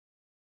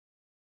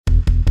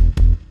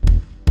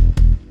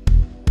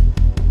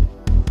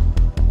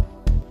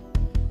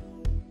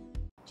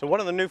So one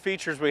of the new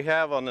features we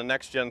have on the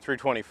next gen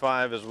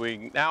 325 is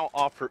we now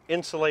offer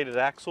insulated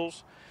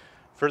axles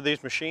for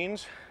these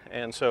machines.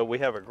 And so we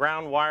have a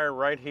ground wire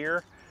right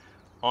here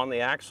on the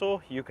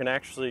axle. You can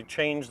actually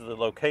change the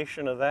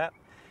location of that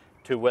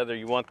to whether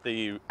you want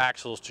the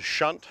axles to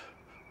shunt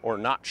or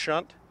not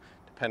shunt.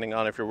 Depending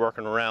on if you're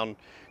working around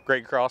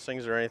grade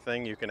crossings or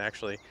anything, you can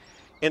actually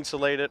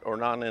insulate it or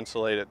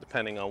non-insulate it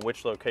depending on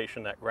which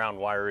location that ground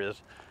wire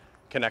is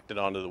connected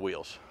onto the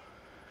wheels.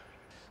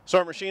 So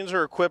our machines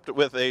are equipped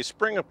with a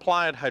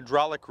spring-applied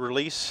hydraulic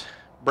release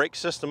brake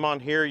system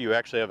on here. You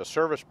actually have a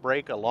service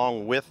brake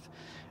along with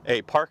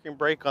a parking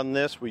brake on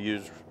this. We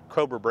use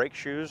Cobra brake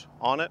shoes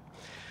on it.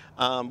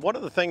 One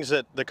of the things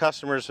that the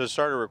customers have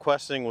started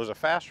requesting was a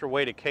faster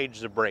way to cage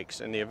the brakes.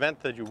 In the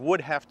event that you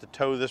would have to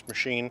tow this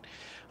machine,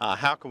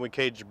 how can we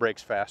cage the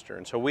brakes faster?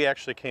 And so we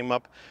actually came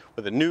up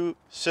with a new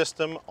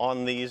system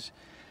on these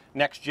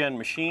next-gen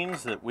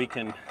machines that we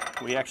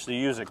actually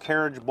use a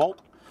carriage bolt,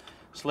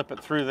 slip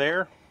it through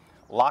there,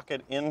 lock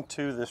it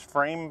into this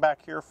frame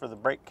back here for the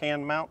brake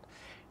can mount,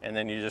 and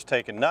then you just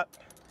take a nut,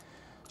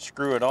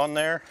 screw it on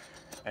there,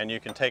 and you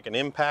can take an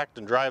impact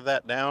and drive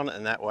that down,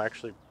 and that will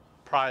actually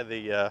pry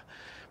the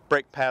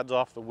brake pads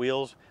off the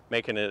wheels,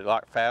 making it a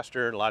lot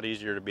faster and a lot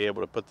easier to be able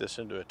to put this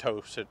into a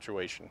tow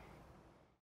situation.